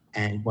 Right.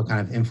 And what kind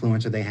of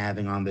influence are they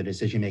having on the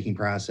decision-making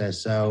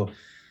process? So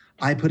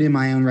I put in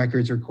my own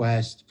records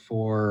request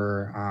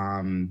for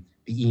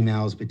the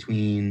emails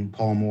between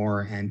Paul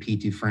Moore and Pete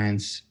Dufresne,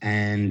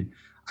 and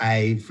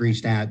I've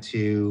reached out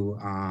to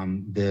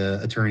the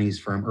attorneys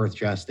from Earth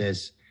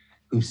Justice,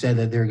 who said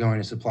that they're going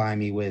to supply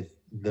me with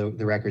the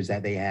records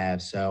that they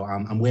have. So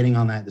I'm waiting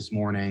on that this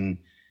morning.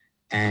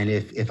 And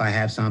if I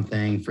have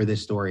something for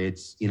this story,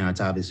 it's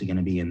obviously going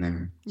to be in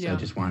there. So I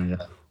just wanted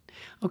to.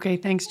 Okay,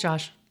 thanks,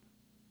 Josh.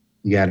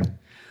 You got it.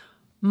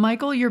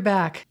 Michael, you're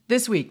back.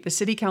 This week, the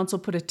City Council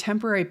put a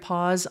temporary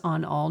pause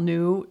on all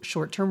new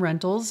short-term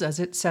rentals as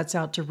it sets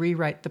out to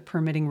rewrite the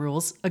permitting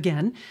rules.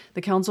 Again,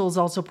 the council is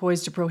also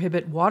poised to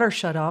prohibit water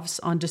shutoffs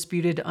on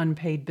disputed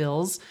unpaid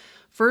bills.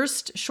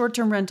 First,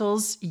 short-term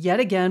rentals. Yet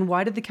again,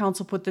 why did the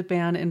council put the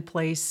ban in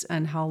place,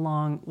 and how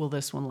long will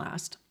this one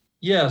last?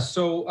 Yeah,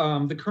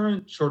 so the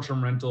current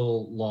short-term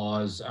rental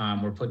laws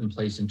were put in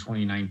place in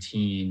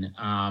 2019,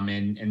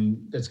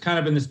 and that's kind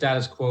of been the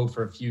status quo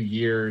for a few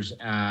years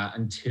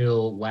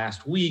until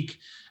last week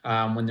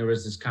when there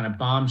was this kind of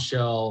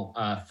bombshell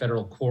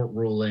federal court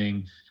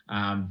ruling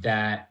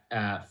that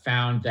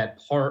found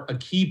that a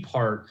key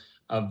part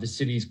of the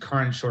city's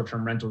current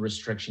short-term rental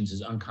restrictions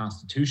is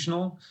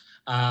unconstitutional.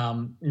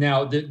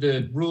 Now,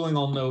 the ruling,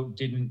 I'll note,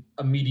 didn't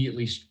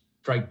immediately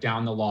strike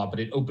down the law, but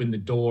it opened the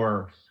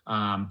door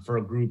for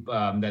a group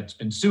that's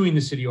been suing the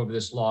city over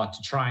this law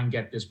to try and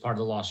get this part of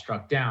the law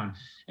struck down.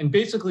 And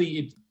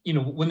basically,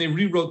 when they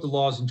rewrote the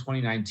laws in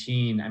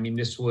 2019, I mean,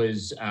 this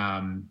was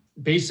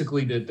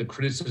basically the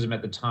criticism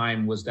at the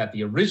time was that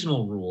the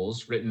original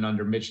rules written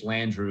under Mitch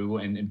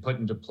Landrieu and put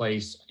into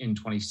place in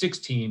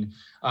 2016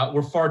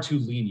 were far too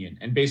lenient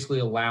and basically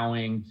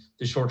allowing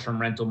the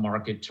short-term rental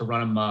market to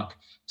run amok,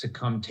 to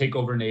come take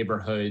over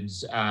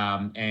neighborhoods.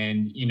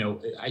 And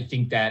I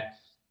think that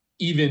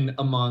even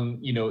among,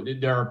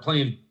 there are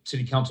plenty of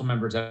city council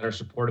members that are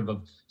supportive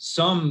of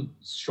some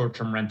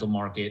short-term rental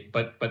market,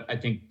 but I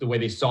think the way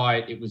they saw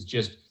it, it was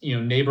just,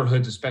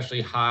 neighborhoods,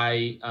 especially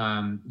high,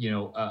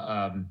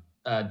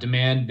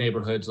 demand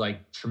neighborhoods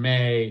like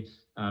Treme,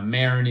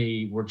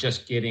 Marigny, were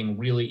just getting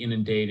really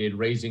inundated,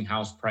 raising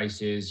house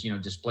prices,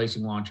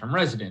 displacing long-term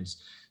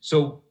residents.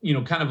 So,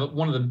 kind of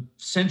one of the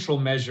central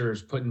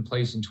measures put in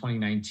place in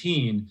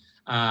 2019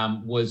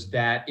 was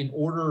that in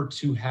order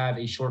to have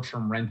a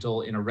short-term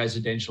rental in a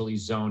residentially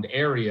zoned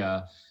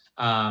area,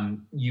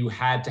 you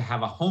had to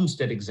have a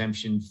homestead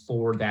exemption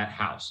for that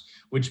house,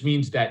 which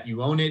means that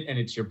you own it and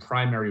it's your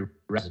primary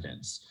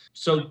residence.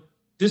 So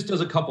this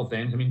does a couple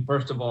things. I mean,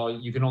 first of all,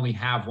 you can only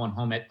have one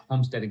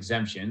homestead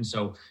exemption.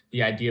 So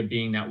the idea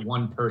being that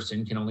one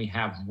person can only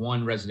have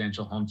one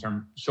residential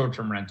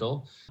short-term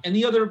rental. And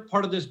the other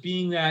part of this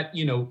being that,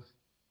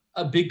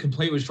 a big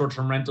complaint with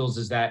short-term rentals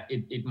is that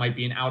it might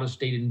be an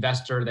out-of-state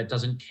investor that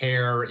doesn't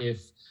care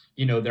if,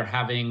 they're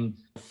having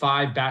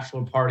 5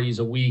 bachelor parties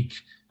a week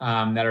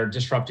that are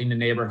disrupting the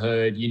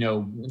neighborhood,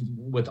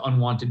 with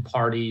unwanted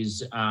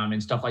parties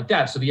and stuff like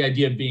that. So the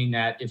idea being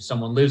that if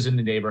someone lives in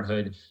the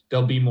neighborhood,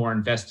 they'll be more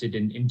invested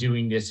in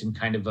doing this in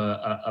kind of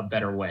a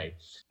better way.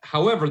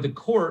 However, this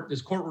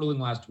court ruling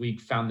last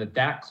week found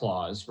that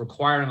clause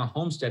requiring a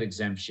homestead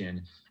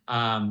exemption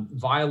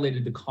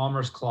violated the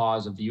Commerce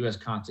Clause of the U.S.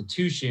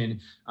 Constitution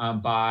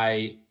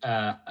by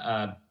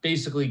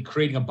basically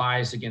creating a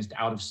bias against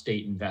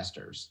out-of-state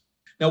investors.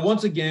 Now,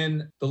 once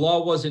again, the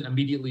law wasn't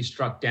immediately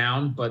struck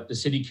down, but the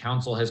city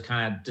council has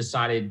kind of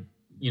decided,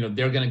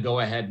 they're going to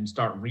go ahead and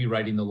start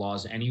rewriting the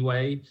laws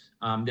anyway.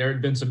 There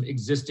had been some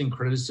existing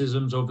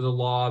criticisms over the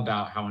law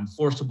about how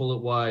enforceable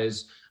it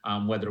was,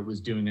 whether it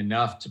was doing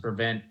enough to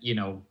prevent,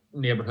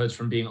 neighborhoods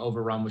from being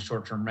overrun with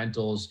short-term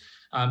rentals.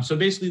 So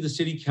basically, the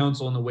city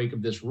council, in the wake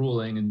of this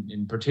ruling, and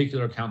in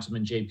particular,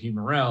 Councilman J.P.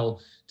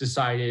 Morrell,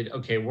 decided,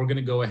 okay, we're going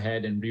to go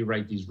ahead and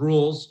rewrite these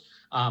rules.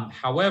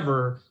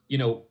 However,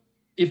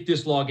 if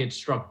this law gets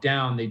struck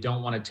down, they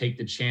don't want to take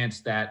the chance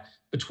that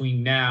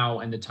between now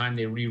and the time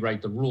they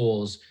rewrite the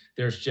rules,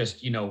 there's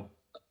just,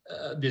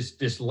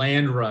 this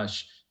land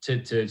rush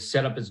to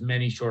set up as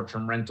many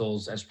short-term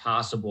rentals as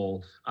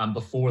possible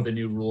before the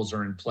new rules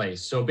are in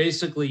place. So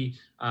basically,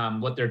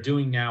 what they're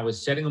doing now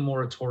is setting a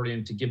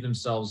moratorium to give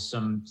themselves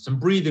some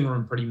breathing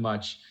room, pretty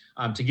much,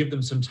 to give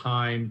them some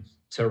time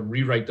to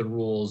rewrite the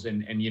rules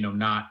and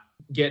not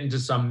get into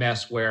some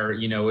mess where,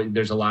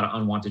 there's a lot of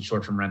unwanted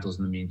short-term rentals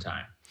in the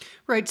meantime.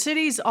 Right.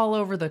 Cities all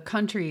over the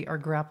country are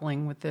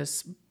grappling with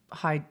this.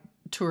 High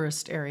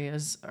tourist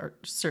areas are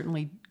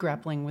certainly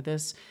grappling with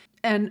this.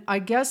 And I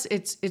guess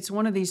it's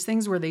one of these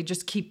things where they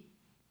just keep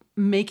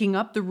making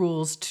up the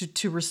rules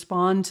to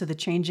respond to the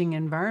changing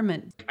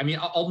environment. I mean,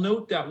 I'll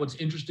note that what's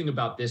interesting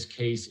about this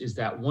case is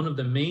that one of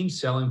the main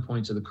selling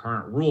points of the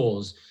current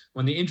rules,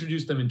 when they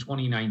introduced them in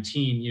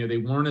 2019, they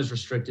weren't as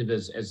restrictive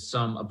as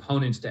some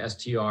opponents to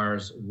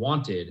STRs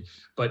wanted.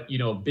 But,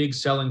 a big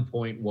selling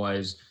point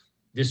was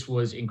this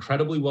was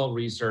incredibly well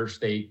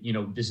researched.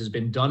 This has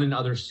been done in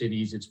other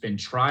cities. It's been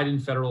tried in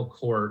federal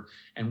court,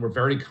 and we're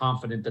very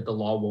confident that the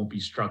law won't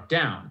be struck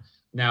down.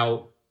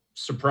 Now,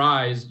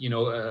 surprise,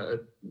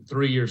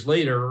 3 years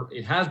later,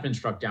 it has been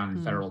struck down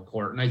in federal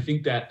court. And I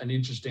think that an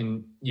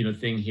interesting,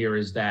 thing here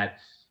is that,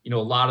 a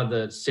lot of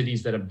the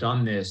cities that have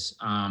done this,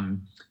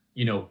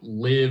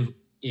 live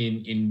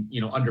in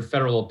under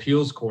federal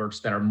appeals courts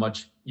that are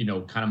much,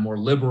 kind of more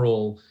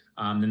liberal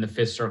than the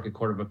Fifth Circuit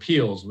Court of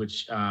Appeals,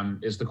 which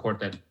is the court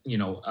that,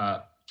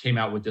 came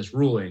out with this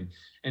ruling.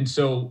 And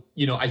so,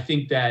 I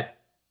think that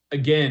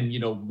again,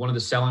 one of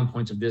the selling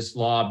points of this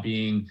law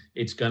being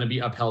it's going to be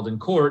upheld in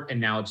court and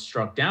now it's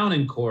struck down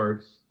in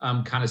court,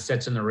 kind of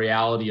sets in the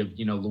reality of,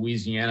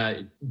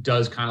 Louisiana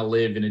does kind of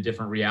live in a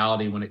different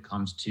reality when it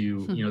comes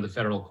to, the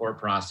federal court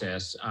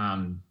process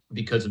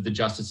because of the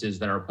justices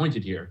that are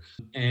appointed here.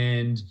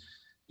 And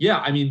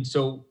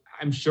so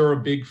I'm sure a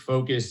big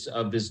focus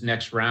of this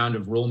next round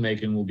of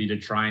rulemaking will be to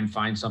try and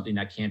find something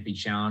that can't be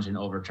challenged and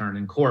overturned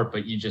in court,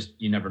 but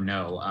you never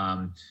know.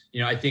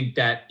 I think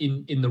that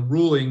in the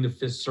ruling, the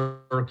Fifth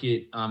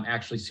Circuit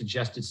actually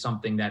suggested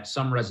something that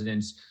some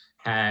residents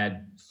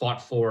had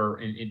fought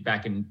for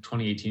back in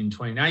 2018,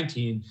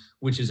 2019,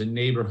 which is a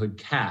neighborhood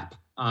cap.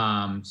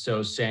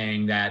 So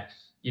saying that,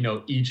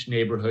 each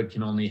neighborhood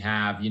can only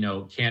have,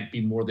 can't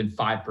be more than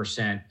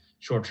 5%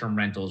 short-term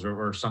rentals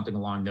or something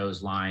along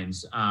those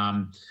lines.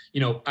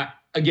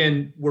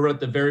 Again, we're at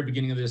the very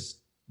beginning of this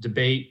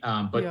debate,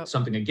 but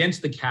something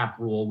against the cap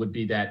rule would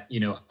be that,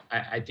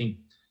 I think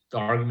the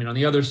argument on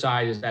the other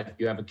side is that if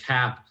you have a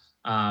cap,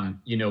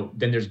 then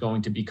there's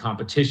going to be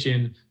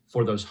competition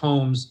for those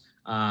homes.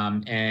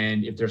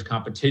 And if there's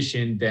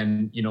competition,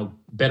 then,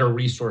 better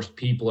resourced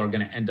people are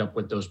going to end up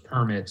with those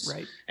permits.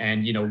 Right.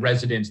 And,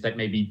 residents that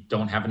maybe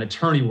don't have an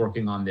attorney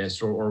working on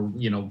this or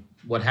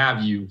what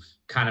have you,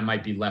 kind of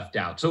might be left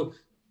out. So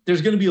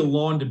there's going to be a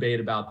long debate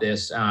about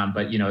this,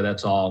 but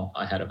that's all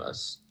ahead of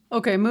us.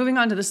 Okay, moving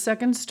on to the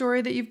second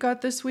story that you've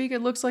got this week.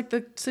 It looks like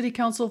the City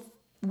Council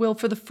will,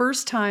 for the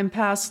first time,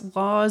 pass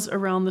laws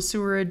around the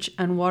sewerage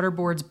and water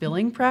board's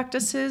billing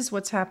practices.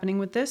 What's happening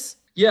with this?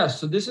 Yeah,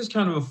 so this is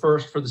kind of a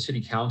first for the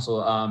City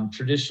Council.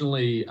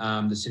 Traditionally,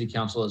 the City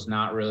Council has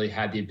not really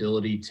had the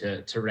ability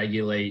to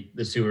regulate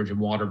the sewerage and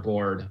water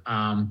board,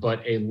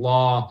 but a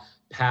law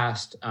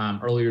passed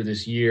earlier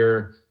this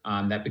year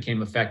that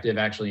became effective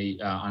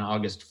actually on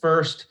August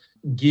 1st,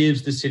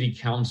 gives the City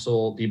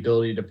Council the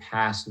ability to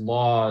pass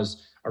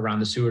laws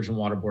around the sewage and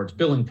water board's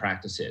billing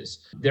practices.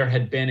 There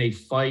had been a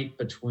fight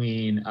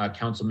between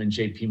Councilman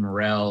J.P.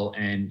 Morrell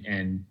and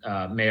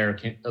Mayor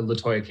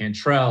LaToya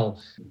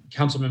Cantrell.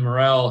 Councilman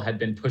Morrell had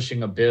been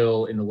pushing a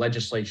bill in the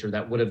legislature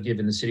that would have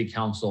given the City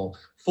Council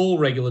full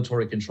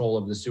regulatory control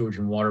of the sewage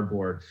and water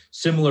board,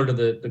 similar to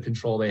the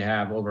control they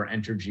have over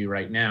Entergy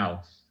right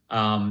now.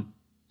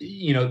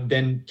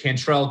 Then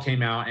Cantrell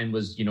came out and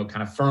was,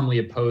 kind of firmly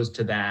opposed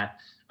to that.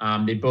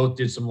 They both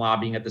did some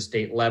lobbying at the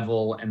state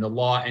level, and the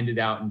law ended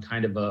out in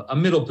kind of a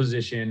middle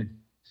position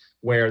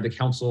where the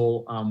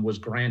council was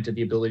granted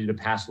the ability to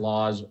pass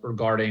laws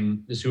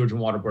regarding the sewage and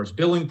water board's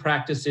billing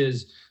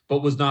practices,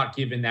 but was not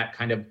given that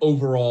kind of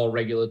overall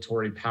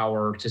regulatory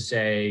power to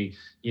say,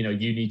 you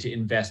need to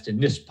invest in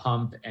this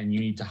pump and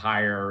you need to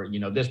hire,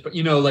 this, but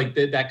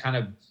that kind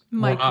of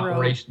more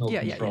operational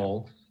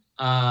control.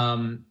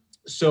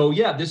 So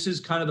this is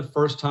kind of the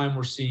first time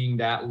we're seeing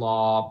that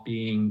law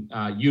being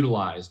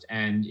utilized,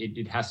 and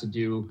it has to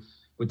do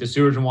with the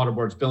sewage and water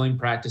board's billing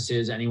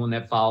practices. Anyone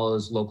that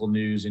follows local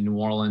news in New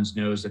Orleans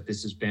knows that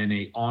this has been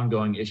an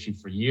ongoing issue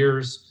for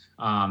years.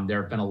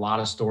 There have been a lot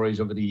of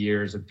stories over the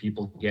years of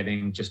people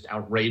getting just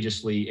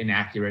outrageously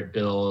inaccurate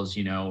bills,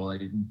 talking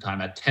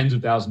about tens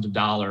of thousands of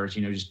dollars,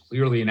 just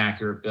clearly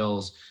inaccurate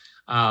bills.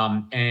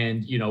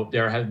 And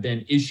there have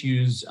been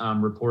issues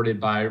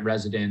reported by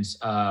residents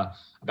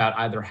about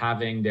either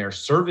having their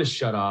service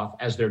shut off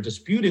as they're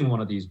disputing one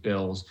of these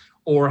bills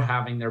or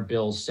having their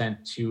bills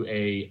sent to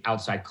a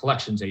outside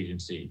collections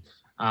agency.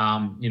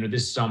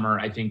 This summer,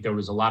 I think there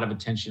was a lot of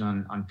attention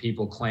on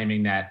people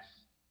claiming that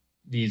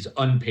these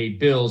unpaid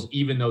bills,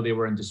 even though they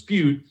were in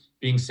dispute,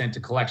 being sent to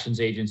collections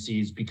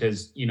agencies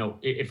because,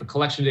 if a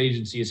collections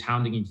agency is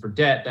hounding you for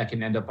debt, that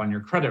can end up on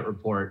your credit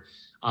report.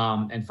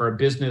 And for a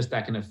business,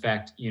 that can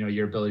affect,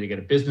 your ability to get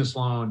a business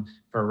loan.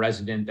 For a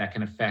resident, that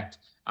can affect,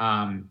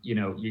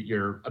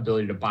 your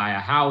ability to buy a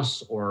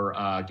house or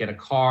get a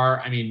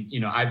car. I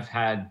mean, I've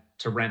had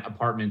to rent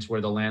apartments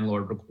where the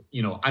landlord,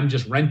 I'm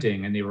just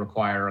renting and they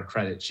require a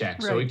credit check.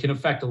 Right. So it can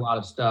affect a lot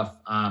of stuff.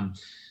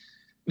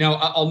 Now,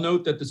 I'll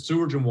note that the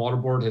Sewage and Water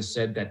Board has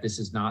said that this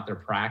is not their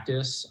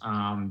practice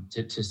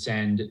to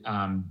send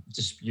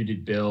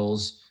disputed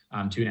bills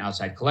to an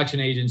outside collection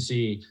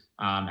agency.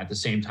 At the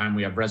same time,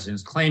 we have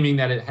residents claiming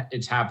that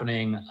it's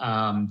happening.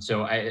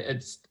 So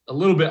it's a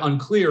little bit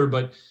unclear,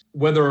 but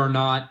whether or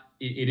not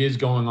it is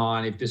going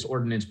on, if this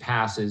ordinance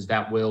passes,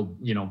 that will,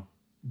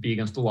 be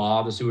against the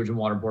law. The Sewage and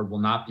Water Board will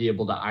not be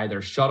able to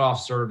either shut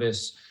off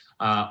service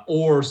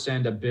or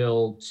send a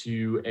bill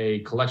to a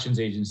collections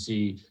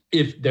agency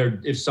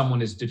if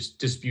someone is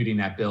disputing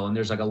that bill. And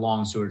there's like a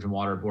long Sewage and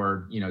Water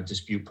Board,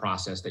 dispute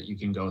process that you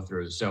can go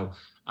through. So,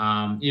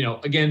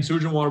 again,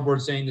 Sewage and Water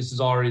Board saying this is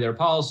already their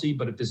policy,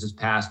 but if this is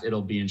passed,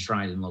 it'll be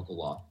enshrined in local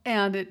law.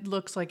 And it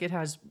looks like it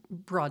has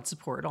broad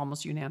support,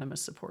 almost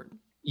unanimous support.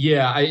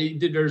 Yeah,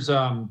 there's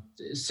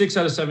 6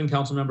 out of 7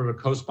 council members are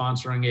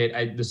co-sponsoring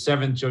it. The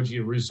 7th, Joe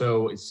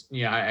Giarrusso,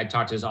 I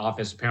talked to his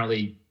office.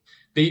 Apparently,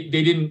 they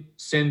didn't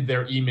send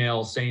their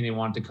email saying they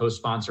wanted to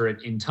co-sponsor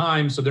it in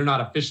time, so they're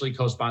not officially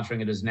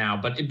co-sponsoring it as now.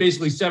 But it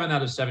basically 7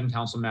 out of 7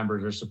 council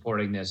members are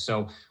supporting this,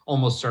 so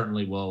almost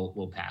certainly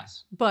will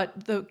pass.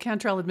 But the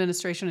Cantrell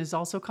administration is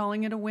also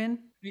calling it a win?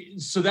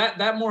 So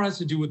that more has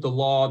to do with the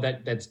law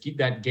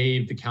that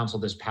gave the council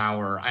this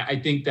power. I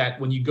think that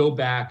when you go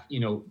back,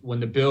 when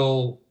the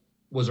bill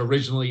was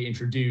originally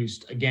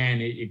introduced,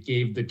 again, it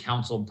gave the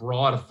council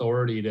broad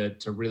authority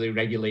to really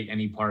regulate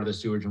any part of the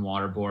Sewage and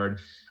Water Board.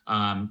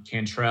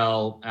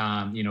 Cantrell,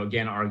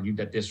 again, argued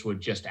that this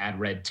would just add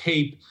red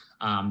tape,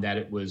 that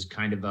it was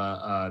kind of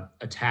a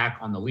attack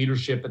on the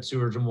leadership at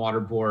Sewage and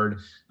Water Board.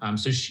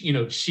 So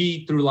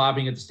she, through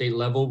lobbying at the state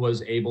level,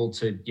 was able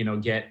to,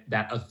 get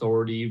that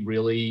authority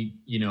really,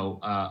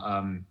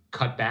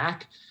 cut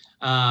back.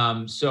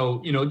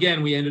 So,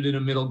 again, we ended in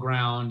a middle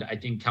ground. I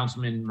think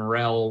Councilman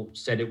Morell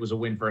said it was a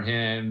win for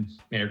him.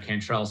 Mayor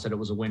Cantrell said it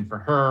was a win for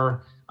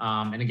her.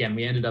 And again,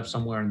 we ended up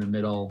somewhere in the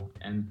middle,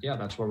 and yeah,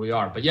 that's where we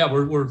are. But yeah,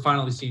 we're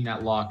finally seeing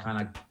that law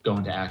kind of go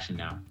into action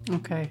now.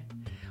 Okay.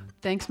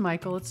 Thanks,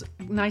 Michael. It's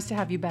nice to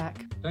have you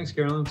back. Thanks,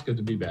 Carolyn. It's good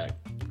to be back.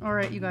 All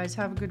right, you guys,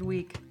 have a good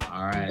week.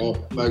 All right. Oh,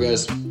 bye,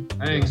 guys.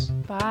 Thanks.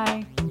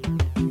 Bye.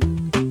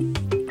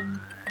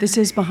 This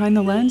is Behind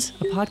the Lens,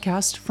 a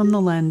podcast from The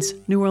Lens,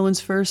 New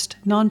Orleans' first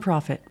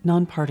nonprofit,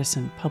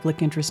 nonpartisan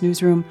public interest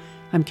newsroom.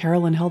 I'm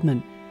Carolyn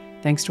Heldman.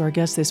 Thanks to our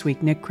guests this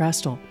week, Nick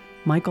Krastel,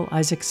 Michael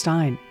Isaac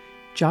Stein,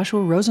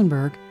 Joshua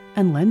Rosenberg,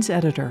 and Lens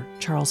editor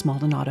Charles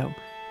Maldonado.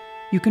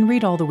 You can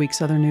read all the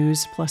week's other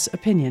news plus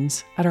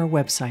opinions at our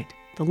website,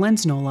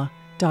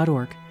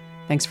 thelensnola.org.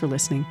 Thanks for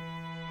listening.